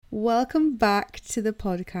Welcome back to the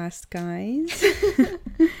podcast, guys.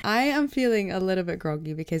 I am feeling a little bit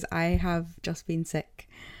groggy because I have just been sick.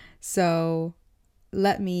 So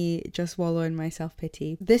let me just wallow in my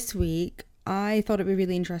self-pity. This week, I thought it'd be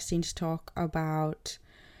really interesting to talk about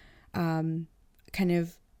kind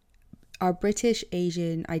of our British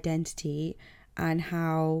Asian identity and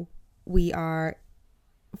how we are...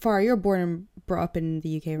 Farah, you're born and brought up in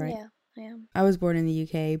the UK, right? Yeah, I am. I was born in the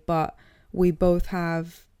UK, but we both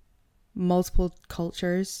have multiple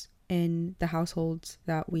cultures in the households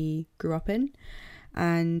that we grew up in.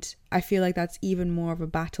 And I feel like that's even more of a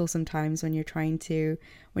battle sometimes when you're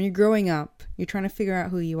growing up, you're trying to figure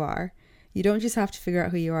out who you are. You don't just have to figure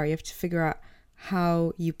out who you are, you have to figure out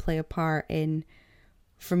how you play a part in,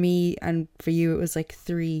 for me and for you, it was like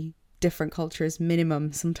 3 different cultures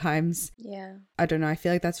minimum sometimes. Yeah. I don't know, I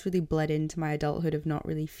feel like that's really bled into my adulthood of not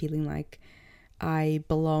really feeling like I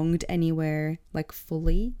belonged anywhere like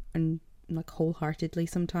fully and like wholeheartedly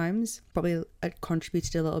sometimes. Probably it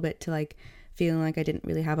contributed a little bit to like feeling like I didn't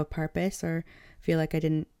really have a purpose, or feel like I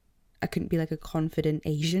couldn't be like a confident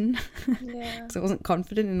Asian. Yeah. Because I wasn't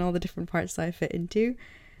confident in all the different parts that I fit into.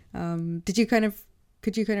 Could you kind of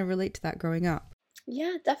relate to that growing up?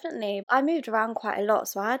 Yeah, definitely. I moved around quite a lot,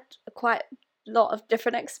 so I had quite a lot of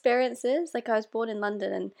different experiences. Like I was born in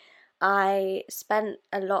London and I spent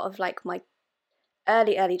a lot of like my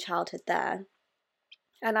early childhood there.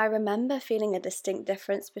 And I remember feeling a distinct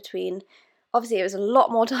difference between, obviously it was a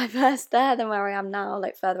lot more diverse there than where I am now,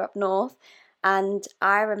 like further up north. And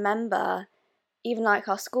I remember even like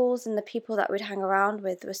our schools and the people that we'd hang around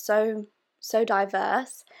with were so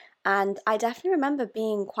diverse. And I definitely remember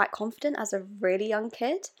being quite confident as a really young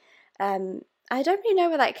kid. I don't really know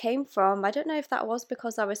where that came from. I don't know if that was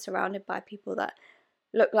because I was surrounded by people that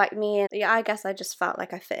looked like me, and yeah, I guess I just felt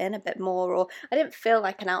like I fit in a bit more, or I didn't feel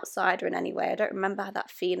like an outsider in any way. I don't remember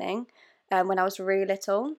that feeling when I was really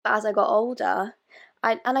little. But as I got older,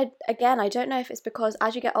 I don't know if it's because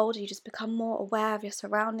as you get older you just become more aware of your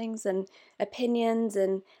surroundings and opinions,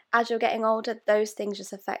 and as you're getting older those things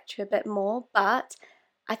just affect you a bit more. But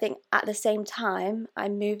I think at the same time I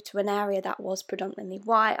moved to an area that was predominantly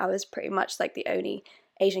white. I was pretty much like the only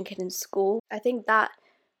Asian kid in school. I think that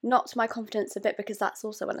knocked my confidence a bit because that's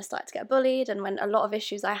also when I started to get bullied and when a lot of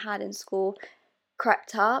issues I had in school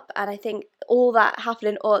crept up. And I think all that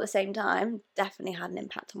happening all at the same time definitely had an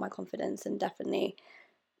impact on my confidence and definitely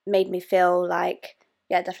made me feel like,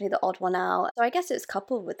 yeah, definitely the odd one out. So I guess it's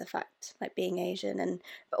coupled with the fact like being Asian, and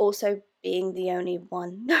but also being the only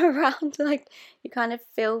one around. Like you kind of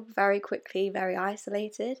feel very quickly very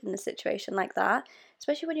isolated in a situation like that,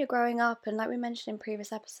 especially when you're growing up. And like we mentioned in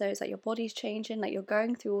previous episodes, like your body's changing, like you're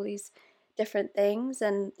going through all these different things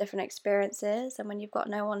and different experiences, and when you've got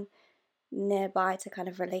no one nearby to kind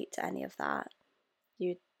of relate to any of that,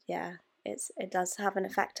 you yeah, it does have an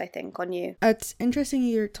effect, I think, on you. It's interesting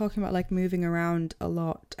you're talking about like moving around a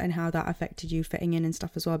lot and how that affected you fitting in and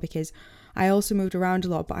stuff as well, because I also moved around a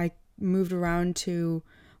lot, but I moved around to,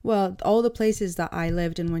 well, all the places that I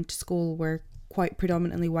lived and went to school were quite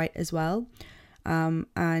predominantly white as well.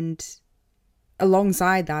 And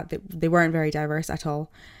alongside that, they weren't very diverse at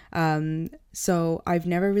all. So I've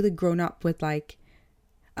never really grown up with like,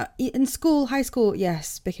 in school, high school,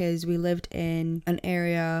 yes, because we lived in an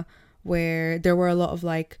area where there were a lot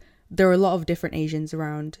of different Asians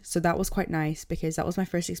around. So that was quite nice because that was my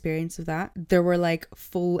first experience of that. There were like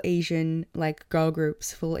full Asian like girl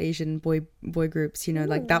groups, full Asian boy groups, you know,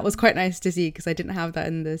 like that was quite nice to see because I didn't have that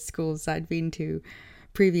in the schools that I'd been to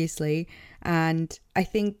previously. And I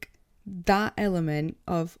think that element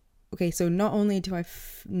of, okay, so not only do I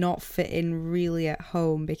not fit in really at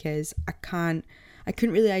home because I couldn't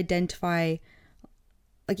really identify,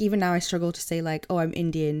 like even now I struggle to say like, oh, I'm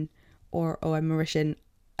Indian or oh, I'm Mauritian.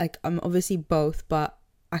 Like I'm obviously both, but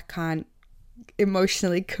I can't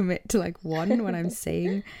emotionally commit to like one when I'm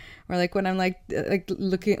saying, or like when I'm like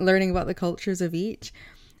learning about the cultures of each.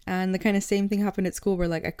 And the kind of same thing happened at school where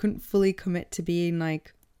like I couldn't fully commit to being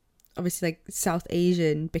like obviously like South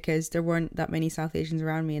Asian because there weren't that many South Asians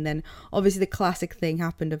around me. And then obviously the classic thing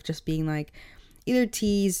happened of just being like either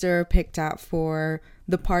teased or picked at for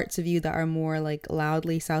the parts of you that are more like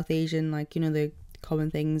loudly South Asian, like, you know, the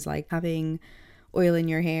common things like having oil in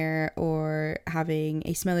your hair or having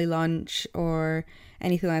a smelly lunch or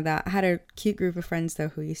anything like that. I had a cute group of friends though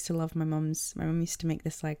who used to love my mum used to make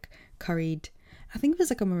this like curried, I think it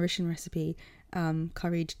was like a Mauritian recipe,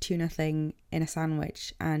 curried tuna thing in a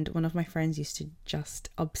sandwich, and one of my friends used to just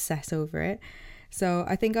obsess over it. So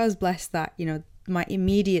I think I was blessed that, you know, my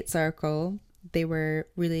immediate circle, they were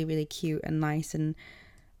really, really cute and nice, and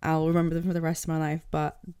I'll remember them for the rest of my life.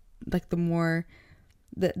 But like the more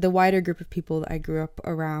the wider group of people that I grew up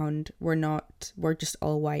around were just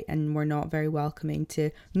all white, and were not very welcoming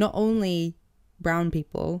to not only brown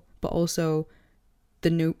people but also the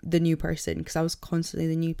new person, because I was constantly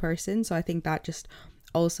the new person. So I think that just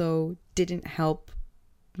also didn't help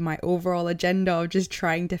my overall agenda of just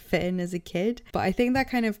trying to fit in as a kid. But I think that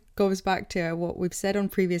kind of goes back to what we've said on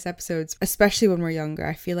previous episodes, especially when we're younger.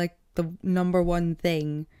 I feel like the number one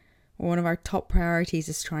thing, or one of our top priorities,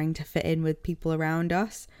 is trying to fit in with people around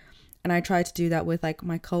us. And I try to do that with like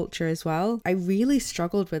my culture as well. I really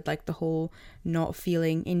struggled with like the whole not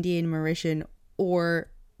feeling Indian, Mauritian or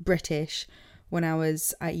British when I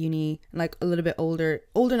was at uni, like a little bit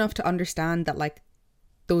old enough to understand that like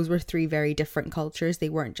those were three very different cultures. They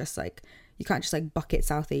weren't just like, you can't just like bucket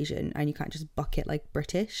South Asian and you can't just bucket like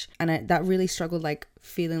British. And that really struggled, like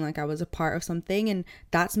feeling like I was a part of something. And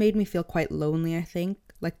that's made me feel quite lonely, I think.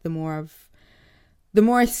 Like the more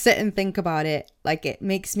I sit and think about it, like it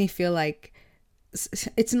makes me feel like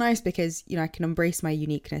it's nice because, you know, I can embrace my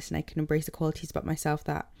uniqueness and I can embrace the qualities about myself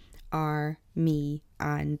that are me,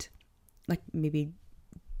 and like maybe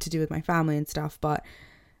to do with my family and stuff. But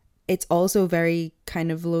it's also very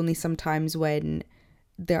kind of lonely sometimes when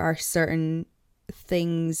there are certain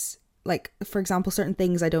things, like for example, certain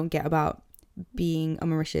things I don't get about being a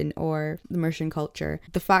Mauritian or the Mauritian culture.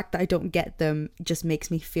 The fact that I don't get them just makes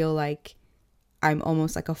me feel like I'm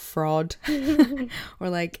almost like a fraud or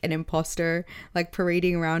like an imposter, like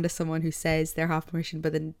parading around as someone who says they're half Mauritian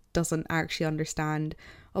but then doesn't actually understand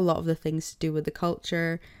a lot of the things to do with the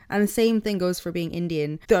culture. And the same thing goes for being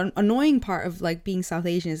Indian. The annoying part of like being South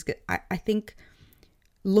Asian is I think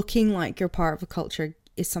looking like you're part of a culture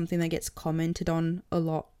is something that gets commented on a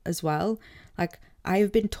lot as well. Like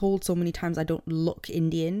I've been told so many times I don't look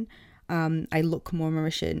Indian. I look more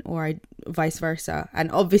Mauritian, or I vice versa.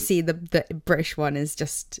 And obviously the British one is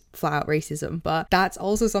just flat out racism, but that's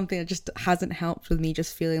also something that just hasn't helped with me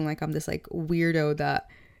just feeling like I'm this like weirdo that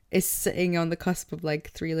is sitting on the cusp of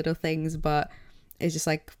like three little things, but is just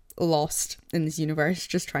like lost in this universe,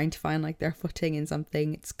 just trying to find like their footing in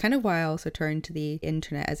something. It's kind of why I also turned to the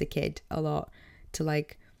internet as a kid a lot to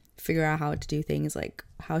like figure out how to do things, like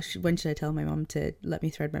when should I tell my mom to let me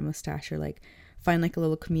thread my mustache, or like find like a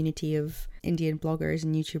little community of Indian bloggers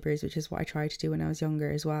and YouTubers, which is what I tried to do when I was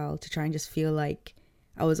younger as well, to try and just feel like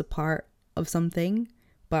I was a part of something.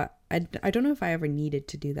 But I don't know if I ever needed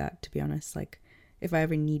to do that, to be honest. Like if I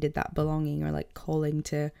ever needed that belonging or like calling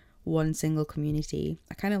to one single community.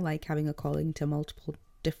 I kind of like having a calling to multiple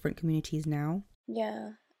different communities now.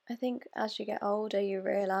 Yeah, I think as you get older you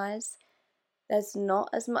realise there's not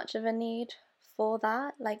as much of a need for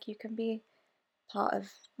that. Like you can be part of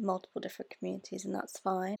multiple different communities and that's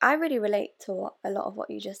fine. I really relate to a lot of what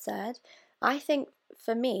you just said. I think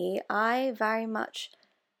for me, I very much,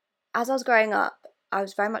 as I was growing up, I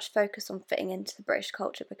was very much focused on fitting into the British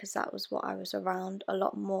culture because that was what I was around a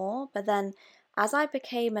lot more. But then as I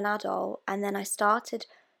became an adult and then I started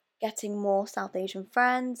getting more South Asian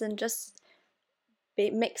friends and just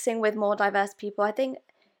mixing with more diverse people, I think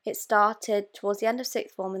it started towards the end of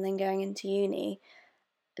sixth form and then going into uni.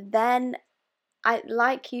 Then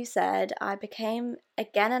like you said, I became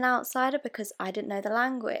again an outsider because I didn't know the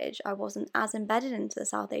language. I wasn't as embedded into the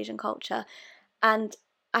South Asian culture. And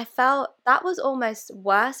I felt that was almost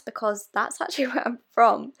worse because that's actually where I'm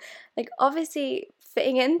from. Like, obviously,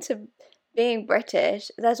 fitting into being British,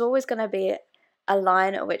 there's always going to be a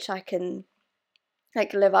line at which I can,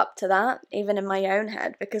 like, live up to that, even in my own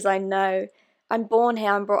head, because I know I'm born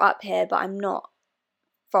here, I'm brought up here, but I'm not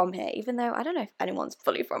from here, even though I don't know if anyone's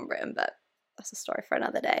fully from Britain, but that's a story for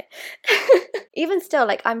another day. Even still,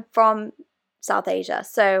 like I'm from South Asia,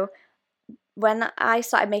 so when I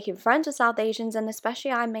started making friends with South Asians, and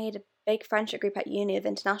especially I made a big friendship group at uni of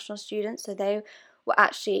international students, so they were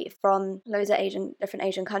actually from loads of different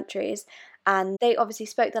Asian countries, and they obviously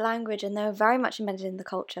spoke the language and they were very much embedded in the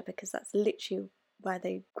culture because that's literally where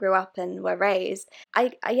they grew up and were raised.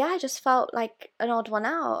 I just felt like an odd one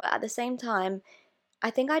out. At the same time,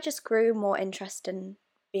 I think I just grew more interested in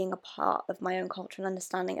being a part of my own culture and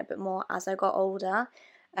understanding it a bit more as I got older.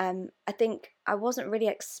 I think I wasn't really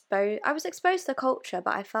exposed. I was exposed to the culture,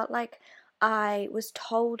 but I felt like I was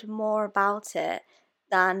told more about it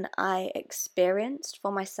than I experienced for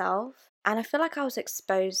myself. And I feel like what I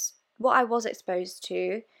was exposed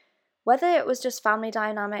to, whether it was just family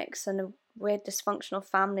dynamics and a weird dysfunctional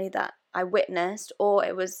family that I witnessed, or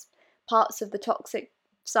it was parts of the toxic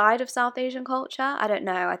side of South Asian culture, I don't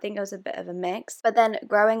know. I think it was a bit of a mix. But then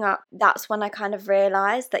growing up, that's when I kind of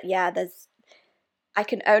realised that, yeah, I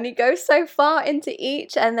can only go so far into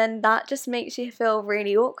each, and then that just makes you feel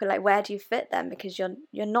really awkward. Like, where do you fit them? Because you're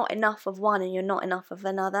not enough of one and you're not enough of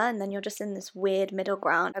another, and then you're just in this weird middle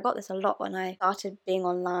ground. I got this a lot when I started being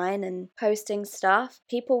online and posting stuff.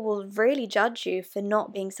 People will really judge you for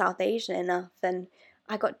not being South Asian enough, and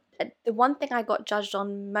I got the one thing I got judged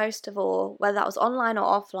on most of all, whether that was online or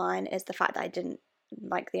offline, is the fact that I didn't,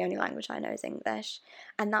 like, the only language I know is English.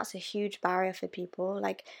 And that's a huge barrier for people,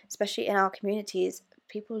 like, especially in our communities.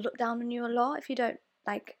 People look down on you a lot if you don't,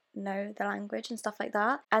 like, know the language and stuff like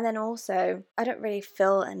that. And then also, I don't really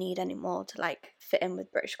feel a need anymore to, like, fit in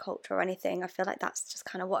with British culture or anything. I feel like that's just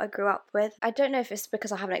kind of what I grew up with. I don't know if it's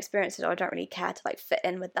because I haven't experienced it or I don't really care to, like, fit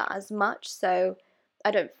in with that as much, so I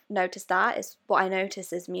don't notice that. It's what I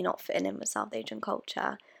notice is me not fitting in with South Asian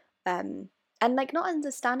culture. And, like, not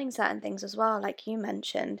understanding certain things as well, like you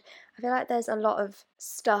mentioned. I feel like there's a lot of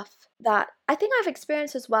stuff that I think I've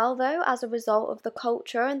experienced as well, though, as a result of the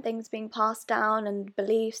culture and things being passed down and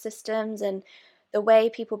belief systems and the way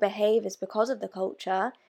people behave is because of the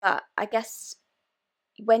culture. But I guess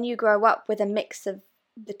when you grow up with a mix of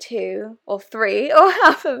the two or three or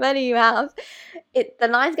however many you have, the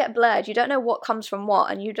lines get blurred. You don't know what comes from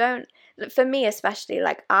what, and you don't, for me especially,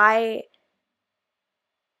 like,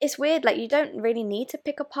 it's weird, like, you don't really need to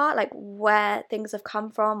pick apart, like, where things have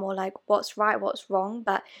come from or, like, what's right, what's wrong,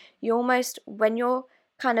 but you almost, when you're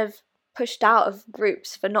kind of pushed out of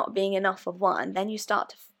groups for not being enough of one, then you start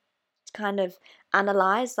to kind of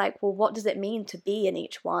analyze, like, well, what does it mean to be in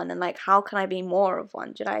each one, and, like, how can I be more of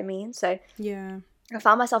one? Do you know what I mean? So Yeah. I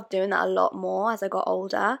found myself doing that a lot more as I got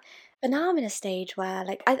older, but now I'm in a stage where,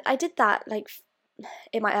 like, I did that, like,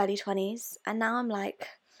 in my early 20s, and now I'm like,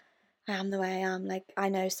 I am the way I am. Like, I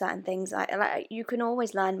know certain things. Like, you can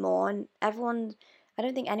always learn more, and everyone. I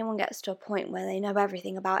don't think anyone gets to a point where they know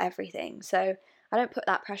everything about everything. So I don't put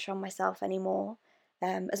that pressure on myself anymore,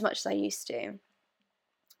 as much as I used to.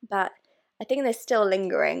 But I think there's still a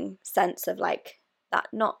lingering sense of, like, that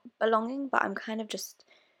not belonging. But I'm kind of just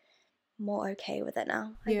more okay with it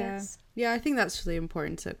now, I guess. Yeah, I think that's really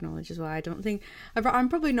important to acknowledge as well. I don't think I'm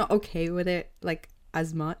probably not okay with it, like,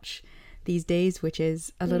 as much these days, which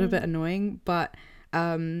is a little bit annoying, but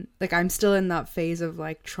like, I'm still in that phase of,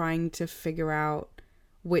 like, trying to figure out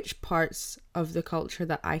which parts of the culture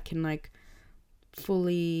that I can, like,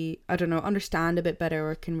 fully, I don't know, understand a bit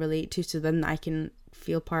better or can relate to, so then I can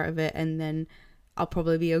feel part of it, and then I'll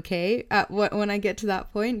probably be okay when I get to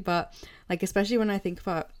that point. But, like, especially when I think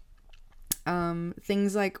about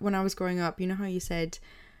things like when I was growing up, you know how you said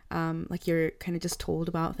like, you're kind of just told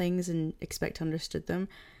about things and expect to understood them.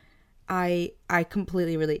 I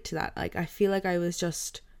completely relate to that. Like, I feel like I was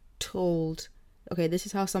just told, okay, this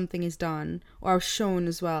is how something is done, or I was shown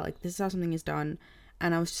as well, like, this is how something is done,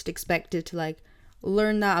 and I was just expected to, like,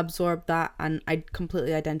 learn that, absorb that, and I'd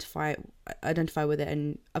completely identify with it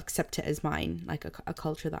and accept it as mine, like a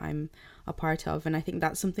culture that I'm a part of. And I think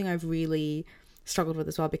that's something I've really struggled with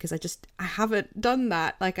as well, because I haven't done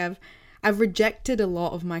that. Like, I've rejected a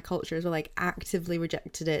lot of my culture as well, like, actively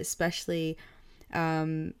rejected it, especially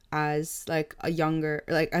as, like,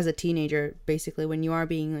 as a teenager, basically, when you are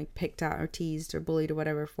being, like, picked at or teased or bullied or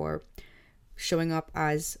whatever for showing up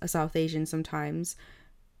as a South Asian. Sometimes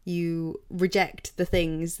you reject the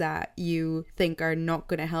things that you think are not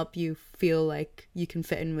going to help you feel like you can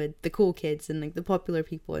fit in with the cool kids and, like, the popular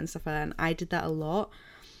people and stuff like that. And I did that a lot,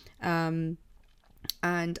 and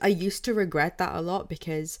I used to regret that a lot,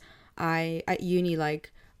 because at uni,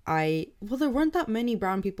 like, there weren't that many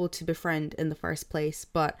brown people to befriend in the first place,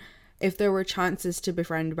 but if there were chances to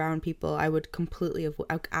befriend brown people, I would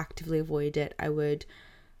actively avoid it. I would,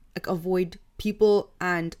 like, avoid people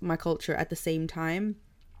and my culture at the same time,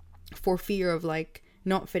 for fear of, like,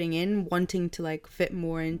 not fitting in, wanting to, like, fit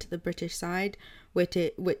more into the British side,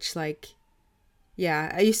 which like, yeah,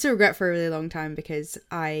 I used to regret for a really long time, because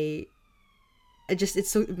it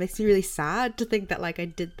makes me really sad to think that, like, I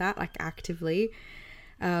did that, like, actively,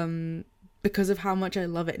 because of how much I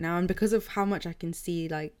love it now, and because of how much I can see,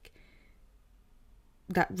 like,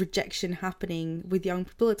 that rejection happening with young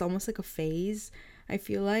people. It's almost like a phase, I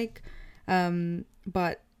feel like,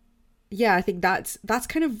 but yeah, I think that's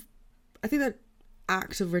kind of, I think that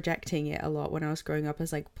act of rejecting it a lot when I was growing up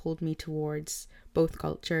has, like, pulled me towards both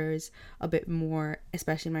cultures a bit more,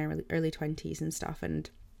 especially in my early 20s and stuff. And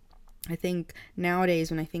I think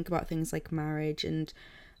nowadays, when I think about things like marriage, and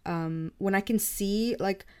when I can see,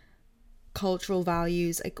 like, cultural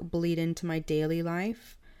values, like, bleed into my daily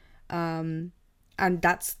life, and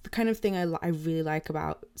that's the kind of thing I really like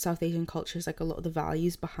about South Asian cultures, like, a lot of the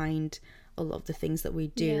values behind a lot of the things that we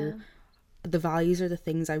do. The values are the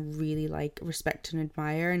things I really, like, respect and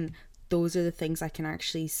admire, and those are the things I can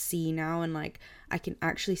actually see now, and like I can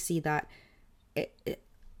actually see that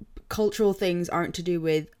cultural things aren't to do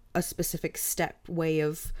with a specific step way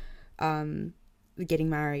of getting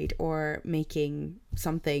married or making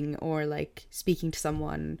something or like speaking to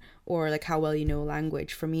someone or like how well you know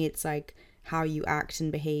language. For me, it's like how you act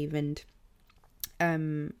and behave, and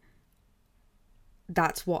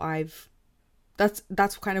that's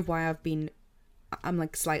kind of why I'm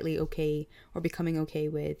like slightly okay or becoming okay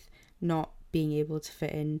with not being able to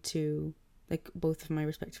fit into like both of my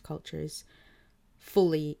respective cultures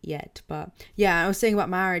fully yet. But yeah, I was saying about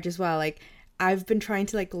marriage as well, like I've been trying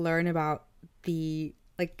to like learn about the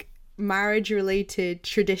like marriage related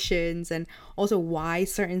traditions and also why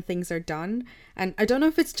certain things are done. And I don't know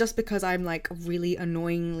if it's just because I'm like really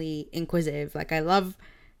annoyingly inquisitive, like I love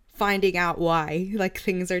finding out why like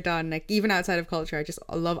things are done, like even outside of culture.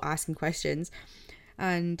 I love asking questions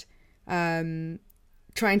and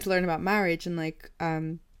trying to learn about marriage. And like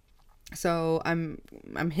so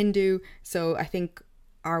I'm Hindu, so I think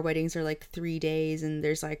our weddings are like 3 days, and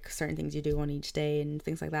there's like certain things you do on each day and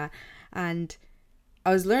things like that. And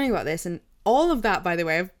I was learning about this, and all of that, by the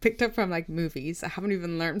way, I've picked up from like movies. I haven't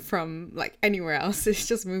even learned from like anywhere else. It's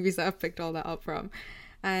just movies that I've picked all that up from.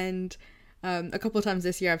 And a couple of times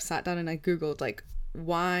this year I've sat down and I googled like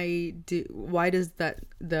why does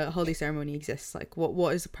the holiday ceremony exist, like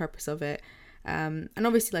what is the purpose of it. And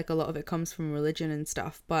obviously like a lot of it comes from religion and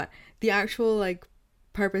stuff, but the actual like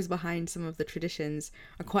purpose behind some of the traditions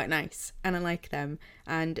are quite nice and I like them.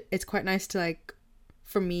 And it's quite nice to like,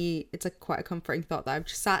 for me it's like quite a comforting thought that I've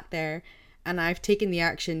just sat there and I've taken the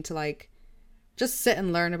action to like just sit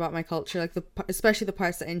and learn about my culture, like especially the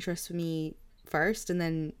parts that interest me first, and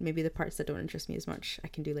then maybe the parts that don't interest me as much I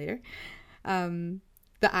can do later.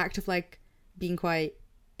 The act of like being quite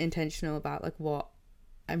intentional about like what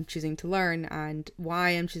I'm choosing to learn and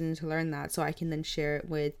why I'm choosing to learn that, so I can then share it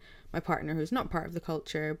with my partner who's not part of the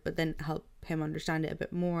culture, but then help him understand it a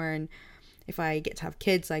bit more. And if I get to have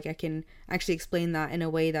kids, like I can actually explain that in a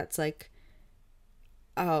way that's like,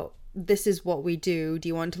 oh, this is what we do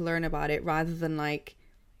you want to learn about it, rather than like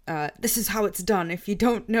this is how it's done, if you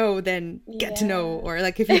don't know then get to know, or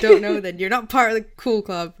like if you don't know then you're not part of the cool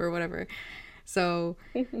club or whatever. So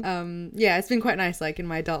yeah, it's been quite nice like in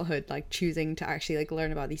my adulthood, like choosing to actually like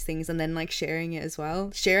learn about these things and then like sharing it as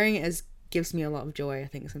well. Sharing it gives me a lot of joy, I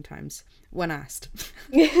think, sometimes when asked.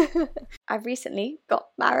 I've recently got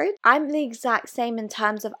married. I'm the exact same in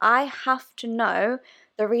terms of I have to know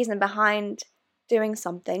the reason behind doing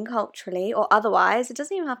something culturally or otherwise. It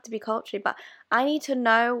doesn't even have to be culturally, but I need to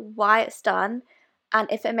know why it's done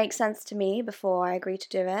and if it makes sense to me before I agree to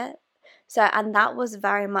do it. So, and that was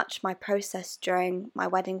very much my process during my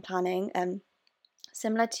wedding planning.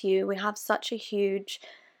 Similar to you, we have such a huge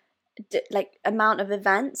like amount of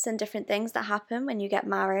events and different things that happen when you get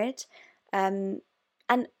married. And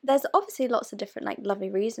there's obviously lots of different like lovely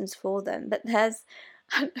reasons for them, but there's,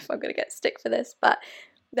 I don't know if I'm gonna get stick for this, but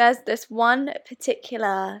there's this one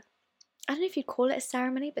particular, I don't know if you'd call it a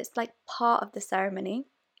ceremony, but it's like part of the ceremony.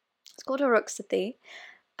 It's called a rukhsati,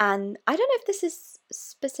 and I don't know if this is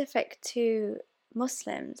specific to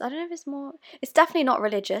Muslims. I don't know if it's definitely not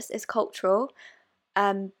religious, it's cultural.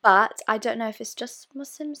 But I don't know if it's just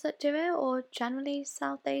Muslims that do it or generally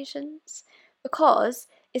South Asians, because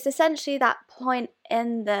it's essentially that point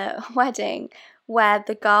in the wedding where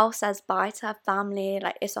the girl says bye to her family.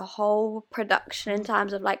 Like it's a whole production in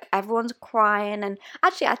terms of like everyone's crying, and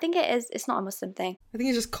actually I think it's not a Muslim thing. I think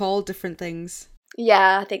it's just called different things.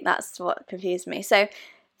 Yeah, I think that's what confused me. So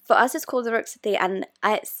for us it's called the rukhsati, and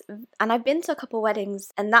I've been to a couple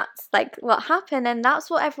weddings and that's like what happened, and that's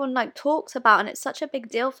what everyone like talks about, and it's such a big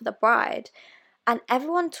deal for the bride, and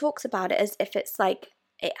everyone talks about it as if it's like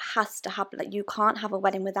it has to happen, like you can't have a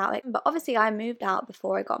wedding without it. But obviously I moved out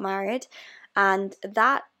before I got married, and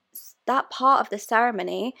that part of the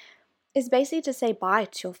ceremony is basically to say bye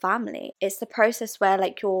to your family. It's the process where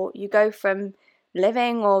like you go from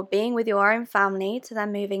living or being with your own family to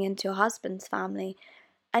then moving into your husband's family.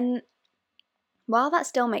 And while that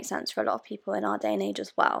still makes sense for a lot of people in our day and age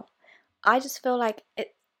as well, I just feel like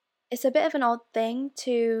it's a bit of an odd thing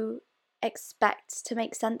to expect to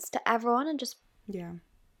make sense to everyone, and just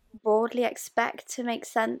broadly expect to make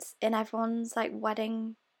sense in everyone's like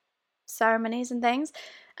wedding ceremonies and things.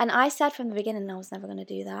 And I said from the beginning I was never going to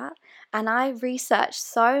do that, and I researched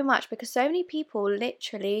so much because so many people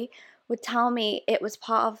literally would tell me it was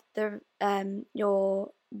part of the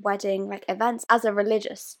your wedding like events as a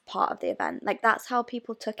religious part of the event, like that's how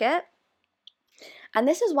people took it. And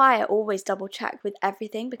this is why I always double check with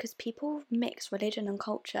everything, because people mix religion and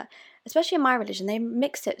culture, especially in my religion. They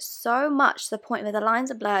mix it so much to the point where the lines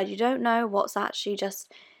are blurred. You don't know what's actually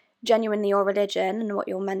just genuinely your religion and what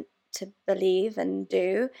you're meant to believe and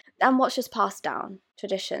do, and what's just passed down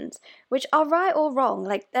traditions, which are right or wrong.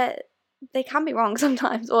 Like they can be wrong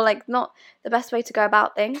sometimes, or like not the best way to go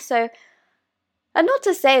about things. So, and not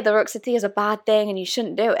to say the Ruxati is a bad thing and you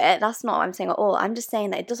shouldn't do it. That's not what I'm saying at all. I'm just saying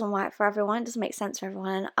that it doesn't work for everyone. It doesn't make sense for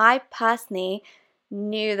everyone. And I personally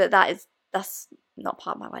knew that that's not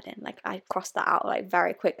part of my wedding. Like, I crossed that out like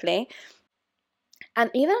very quickly.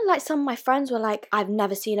 And even like some of my friends were like, I've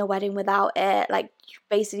never seen a wedding without it. Like, you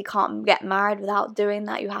basically can't get married without doing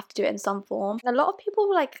that. You have to do it in some form. And a lot of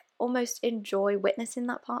people like almost enjoy witnessing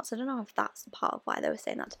that part. So I don't know if that's the part of why they were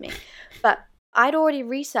saying that to me. But I'd already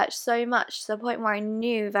researched so much to the point where I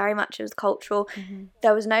knew very much it was cultural. Mm-hmm.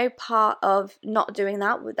 There was no part of not doing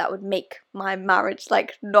that would make my marriage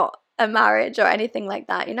like not a marriage or anything like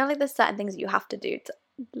that. You know, like there's certain things that you have to do to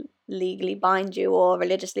legally bind you or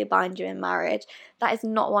religiously bind you in marriage. That is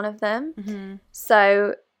not one of them. Mm-hmm.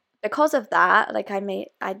 So because of that, like I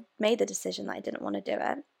made the decision that I didn't want to do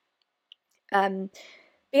it. But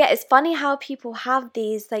yeah, it's funny how people have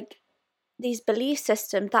these belief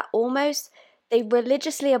systems that almost they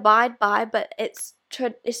religiously abide by, but it's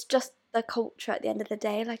just the culture at the end of the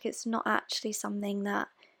day. Like, it's not actually something that,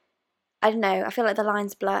 I don't know, I feel like the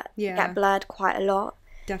lines get blurred quite a lot.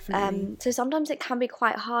 Definitely. So sometimes it can be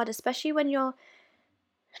quite hard, especially when you're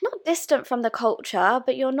not distant from the culture,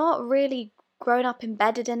 but you're not really grown up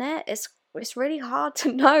embedded in it. It's really hard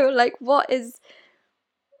to know like what is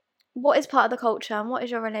part of the culture and what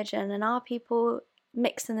is your religion, and are people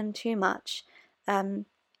mixing them too much?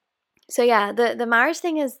 So yeah, the marriage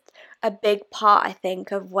thing is a big part, I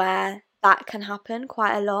think, of where that can happen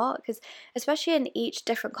quite a lot, because especially in each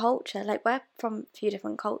different culture, like we're from a few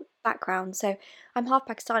different backgrounds. So I'm half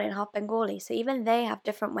Pakistani and half Bengali, so even they have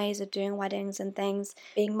different ways of doing weddings and things.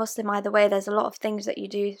 Being Muslim either way, there's a lot of things that you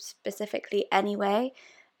do specifically anyway,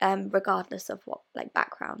 regardless of what like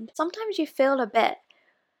background. Sometimes you feel a bit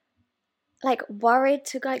like worried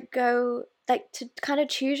to like go like to kind of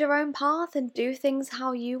choose your own path and do things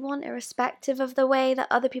how you want, irrespective of the way that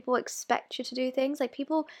other people expect you to do things. Like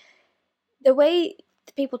the way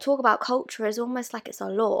people talk about culture is almost like it's a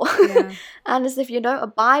law. Yeah. And as if you don't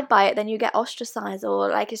abide by it, then you get ostracized, or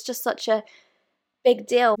like it's just such a big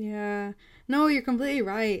deal. Yeah. No, you're completely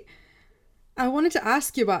right. I wanted to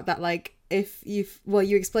ask you about that, like if you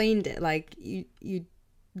explained it, like you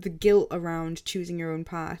the guilt around choosing your own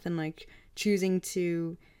path and like choosing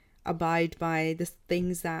to abide by the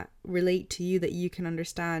things that relate to you, that you can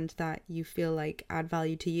understand, that you feel like add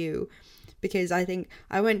value to you. Because I think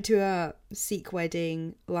I went to a Sikh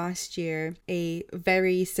wedding last year, a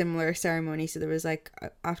very similar ceremony. So there was like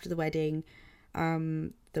after the wedding,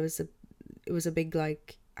 it was a big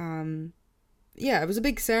like it was a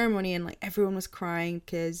big ceremony, and like everyone was crying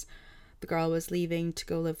because the girl was leaving to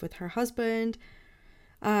go live with her husband,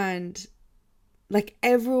 and like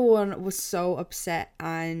everyone was so upset.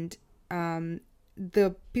 And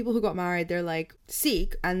the people who got married, they're like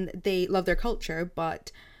Sikh and they love their culture,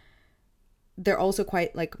 but they're also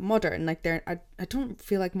quite like modern. Like they're I don't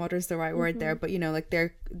feel like modern's the right word there, but you know, like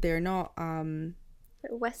they're not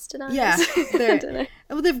Westernized. yeah, I don't know.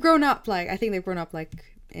 well, they've grown up, like I think they've grown up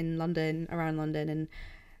like in London, around London, and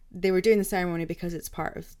they were doing the ceremony because it's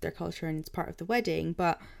part of their culture and it's part of the wedding.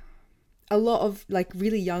 But a lot of like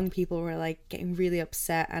really young people were like getting really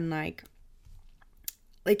upset, and like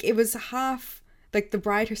it was half like the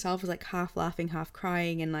bride herself was like half laughing, half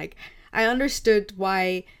crying, and like I understood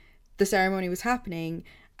why the ceremony was happening,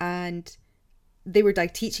 and they were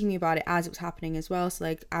like teaching me about it as it was happening as well. So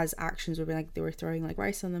like as actions were being like, they were throwing like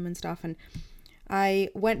rice on them and stuff. And I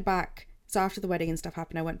went back, so after the wedding and stuff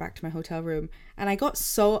happened, I went back to my hotel room, and I got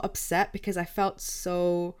so upset because I felt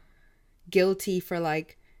so guilty for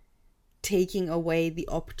like taking away the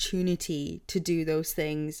opportunity to do those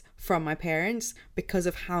things from my parents, because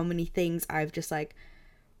of how many things I've just like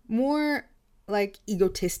more like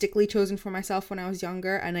egotistically chosen for myself when I was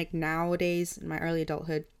younger. And like nowadays in my early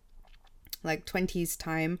adulthood, like 20s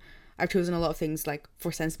time, I've chosen a lot of things like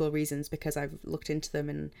for sensible reasons, because I've looked into them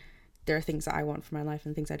and there are things that I want for my life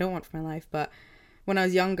and things I don't want for my life. But when I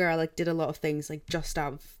was younger, I like did a lot of things like just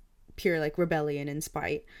out of pure like rebellion and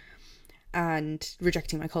spite and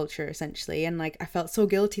rejecting my culture essentially. And like I felt so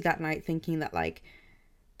guilty that night, thinking that like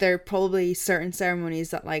there are probably certain ceremonies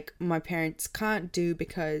that like my parents can't do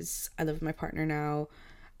because I live with my partner now,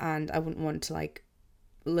 and I wouldn't want to like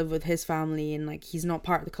live with his family, and like he's not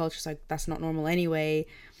part of the culture, so like that's not normal anyway.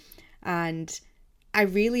 And I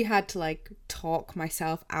really had to like talk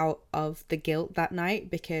myself out of the guilt that night,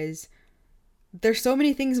 because there's so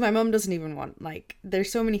many things my mom doesn't even want. Like,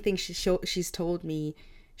 there's so many things she's told me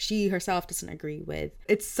she herself doesn't agree with.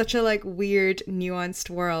 It's such a like weird, nuanced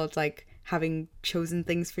world, like having chosen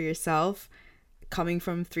things for yourself, coming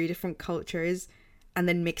from 3 different cultures, and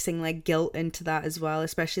then mixing like guilt into that as well,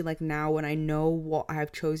 especially like now when I know what I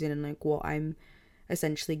have chosen and like what I'm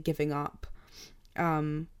essentially giving up,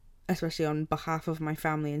 especially on behalf of my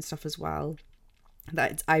family and stuff as well.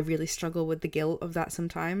 I really struggle with the guilt of that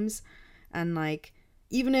sometimes. And like,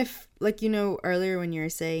 even if, like, you know, earlier when you were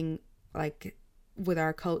saying like with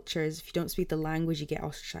our cultures, if you don't speak the language you get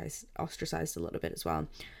ostracized a little bit as well.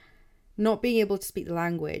 Not being able to speak the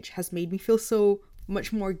language has made me feel so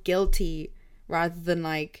much more guilty, rather than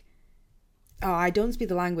like, oh, I don't speak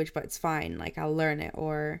the language but it's fine, like I'll learn it,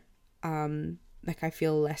 or like I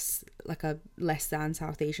feel less like a less than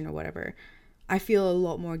South Asian or whatever. I feel a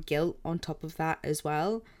lot more guilt on top of that as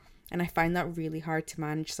well, and I find that really hard to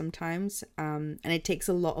manage sometimes. And it takes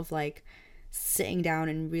a lot of like sitting down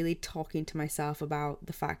and really talking to myself about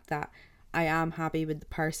the fact that I am happy with the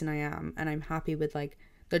person I am, and I'm happy with like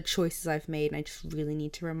the choices I've made, and I just really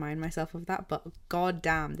need to remind myself of that. But god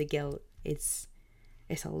damn, the guilt, it's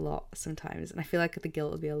a lot sometimes, and I feel like the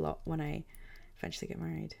guilt will be a lot when I eventually get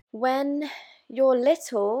married. When you're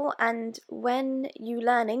little and when you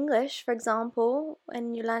learn English, for example,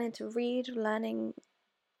 when you're learning to read, learning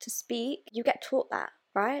to speak, you get taught that,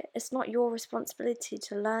 right? It's not your responsibility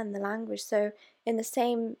to learn the language. So in the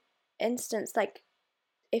same instance, like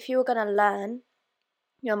if you were going to learn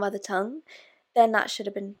your mother tongue, then that should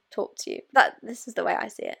have been taught to you. This is the way I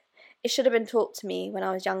see it. It should have been taught to me when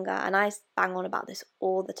I was younger, and I bang on about this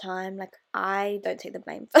all the time. Like, I don't take the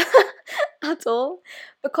blame for at all,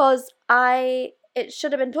 because it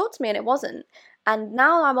should have been taught to me and it wasn't. And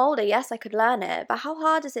now I'm older, yes, I could learn it, but how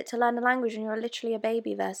hard is it to learn a language when you're literally a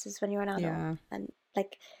baby versus when you're an adult? Yeah. And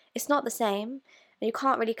like, it's not the same, and you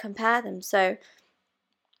can't really compare them. So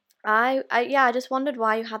I just wondered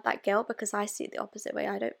why you had that guilt, because I see it the opposite way.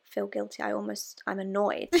 I don't feel guilty. I'm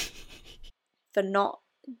annoyed for not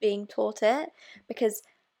being taught it, because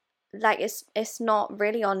like it's not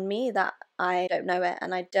really on me that I don't know it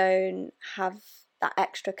and I don't have that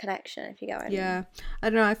extra connection, if you get what I mean. Yeah, I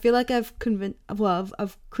don't know. I feel like I've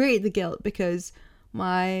created the guilt because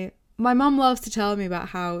my mom loves to tell me about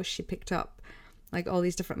how she picked up like all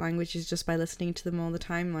these different languages just by listening to them all the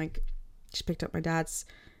time. Like, she picked up my dad's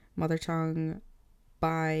mother tongue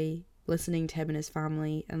by listening to him and his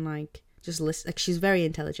family, and like just listen. Like, she's very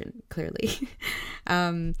intelligent, clearly.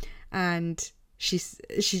 And she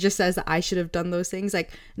just says that I should have done those things,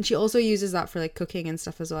 like, and she also uses that for like cooking and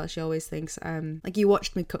stuff as well. She always thinks like, you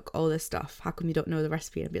watched me cook all this stuff, how come you don't know the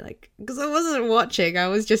recipe? And I'd be like, because I wasn't watching, I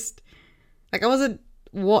was just like, I wasn't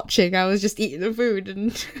watching, I was just eating the food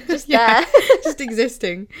and Just yeah, there. just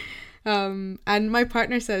existing. And my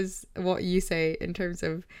partner says what you say in terms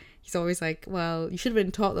of, he's always like, well, you should have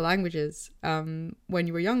been taught the languages when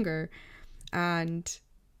you were younger. And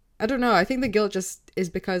I don't know, I think the guilt just is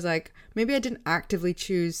because like, maybe I didn't actively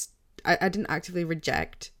choose, I didn't actively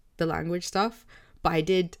reject the language stuff, but I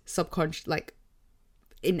did like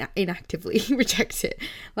inactively reject it.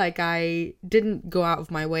 Like, I didn't go out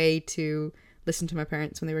of my way to listen to my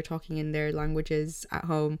parents when they were talking in their languages at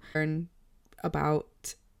home, learn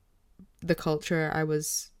about the culture I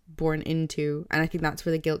was born into. And I think that's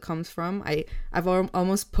where the guilt comes from. I've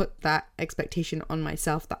almost put that expectation on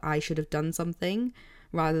myself that I should have done something,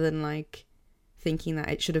 rather than like thinking that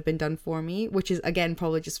it should have been done for me, which is again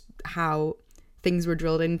probably just how things were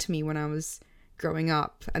drilled into me when I was growing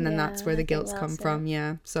up, and then that's where the guilt's come from.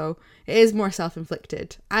 Yeah, so it is more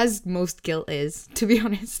self-inflicted, as most guilt is, to be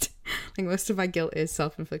honest. Like, most of my guilt is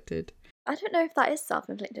self-inflicted. I don't know if that is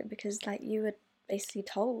self-inflicted, because like, you were basically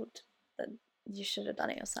told that you should have done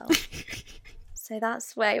it yourself. So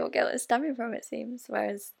that's where your guilt is stemming from, it seems.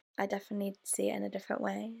 Whereas I definitely see it in a different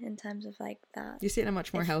way, in terms of like that. You see it in a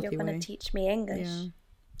much more healthy way. You're going to teach me English.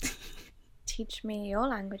 Yeah. Teach me your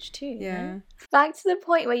language too. Yeah. You know? Back to the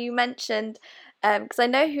point where you mentioned, because I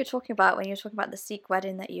know who you're talking about when you're talking about the Sikh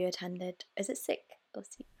wedding that you attended. Is it Sikh or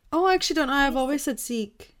Sikh? Oh, I actually don't know. I've always said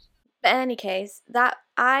Sikh. But in any case, that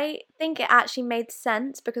I think it actually made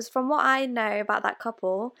sense, because from what I know about that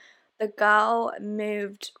couple, the girl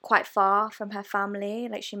moved quite far from her family.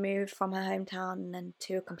 Like, she moved from her hometown and then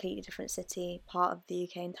to a completely different city, part of the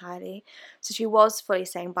UK entirely. So she was fully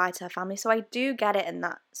saying bye to her family. So I do get it in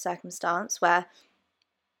that circumstance where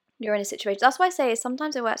you're in a situation. That's why I say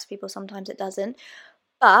sometimes it works for people, sometimes it doesn't.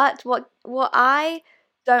 But what I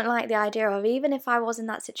don't like the idea of, even if I was in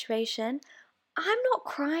that situation, I'm not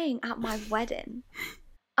crying at my wedding.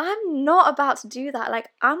 I'm not about to do that. Like,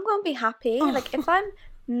 I'm gonna be happy. Oh. Like, if I'm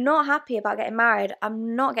not happy about getting married,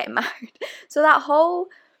 I'm not getting married. So that's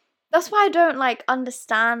why I don't like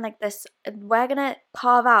understand like this. We're gonna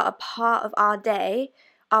carve out a part of our day,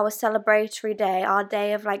 our celebratory day, our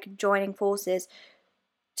day of like joining forces,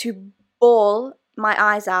 to bawl my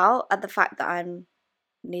eyes out at the fact that I'm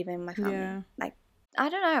leaving my family. Yeah. Like, I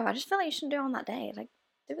don't know. I just feel like you shouldn't do it on that day. Like,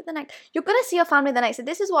 do it the next. You're gonna see your family the next day.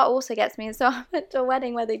 This is what also gets me. So I went to a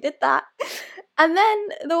wedding where they did that, and then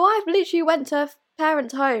the wife literally went to her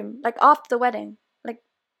parents' home like after the wedding. Like,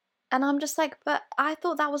 and I'm just like, but I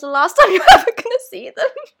thought that was the last time you're ever gonna see them.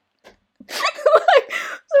 Like,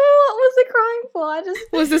 so what was the crying for? I just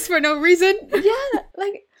Was this for no reason? yeah,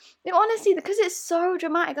 like honestly, because it's so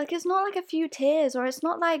dramatic. Like, it's not like a few tears, or it's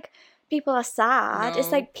not like people are sad. It's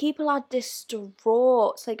No. like people are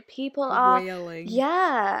distraught. It's like people are Wailing.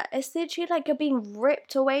 yeah. It's literally like you're being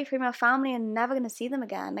ripped away from your family and never gonna see them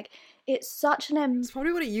again. Like, it's such an It's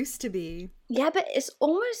probably what it used to be. yeah, but it's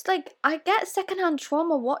almost like I get secondhand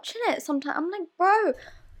trauma watching it sometimes. I'm like, bro,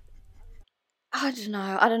 I don't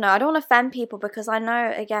know. I don't want to offend people because I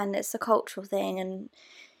know, again, it's a cultural thing and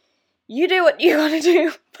you do what you want to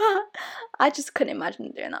do. But I just couldn't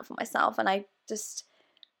imagine doing that for myself. And I just,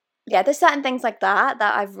 yeah, there's certain things like that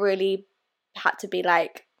I've really had to be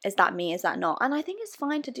like, is that me? Is that not? And I think it's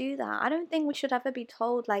fine to do that. I don't think we should ever be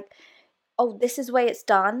told like, oh, this is the way it's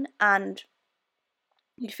done. And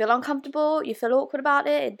you feel uncomfortable, you feel awkward about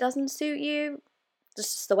it, it doesn't suit you.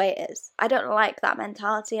 This is the way it is. I don't like that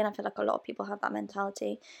mentality, and I feel like a lot of people have that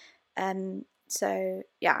mentality. So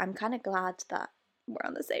yeah, I'm kind of glad that we're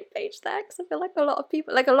on the same page there, because I feel like a lot of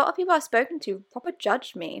people I've spoken to proper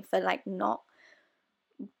judged me for like not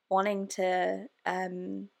wanting to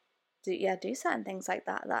do certain things like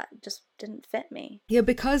that just didn't fit me. Yeah,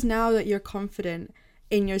 because now that you're confident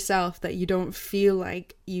in yourself, that you don't feel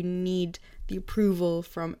like you need the approval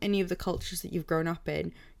from any of the cultures that you've grown up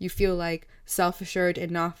in, you feel like self-assured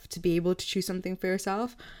enough to be able to choose something for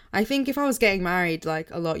yourself. I think if I was getting married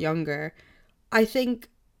like a lot younger, I think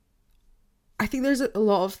there's a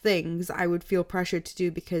lot of things I would feel pressured to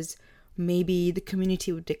do because maybe the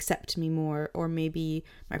community would accept me more, or maybe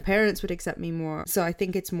my parents would accept me more. So I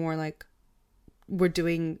think it's more like we're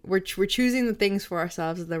choosing the things for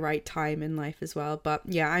ourselves at the right time in life as well. But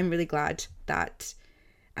yeah, I'm really glad that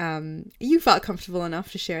you felt comfortable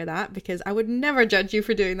enough to share that, because I would never judge you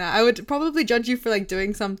for doing that. I would probably judge you for like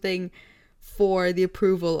doing something for the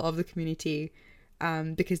approval of the community,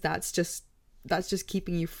 because that's just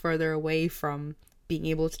keeping you further away from being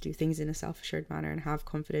able to do things in a self-assured manner and have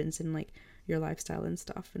confidence in like your lifestyle and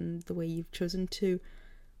stuff, and the way you've chosen to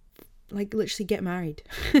like literally get married.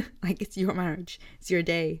 Like, it's your marriage, it's your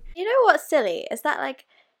day. You know what's silly is that, like,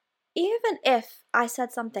 even if I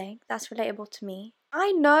said something that's relatable to me,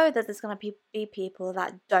 I know that there's going to be people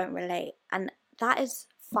that don't relate, and that is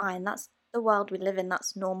fine. That's the world we live in,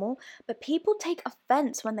 that's normal. But people take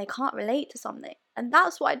offense when they can't relate to something, and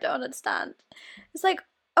that's what I don't understand. It's like,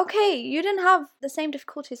 okay, you didn't have the same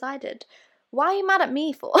difficulties I did. Why are you mad at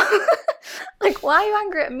me for? Like, why are you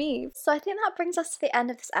angry at me? So I think that brings us to the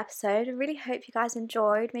end of this episode. I really hope you guys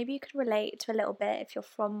enjoyed. Maybe you could relate to a little bit if you're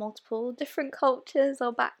from multiple different cultures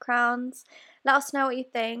or backgrounds. Let us know what you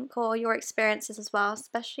think, or your experiences as well,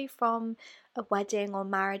 especially from a wedding or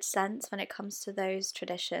marriage sense when it comes to those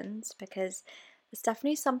traditions, because it's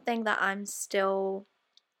definitely something that I'm still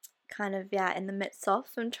kind of, in the midst of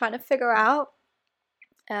and trying to figure out.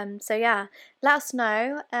 So yeah, let us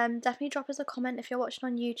know. Definitely drop us a comment if you're watching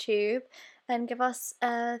on YouTube, and give us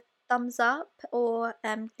a thumbs up, or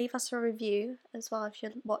leave us a review as well if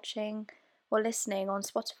you're watching or listening on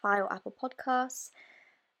Spotify or Apple Podcasts.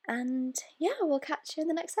 And yeah, we'll catch you in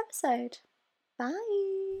the next episode.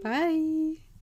 Bye. Bye.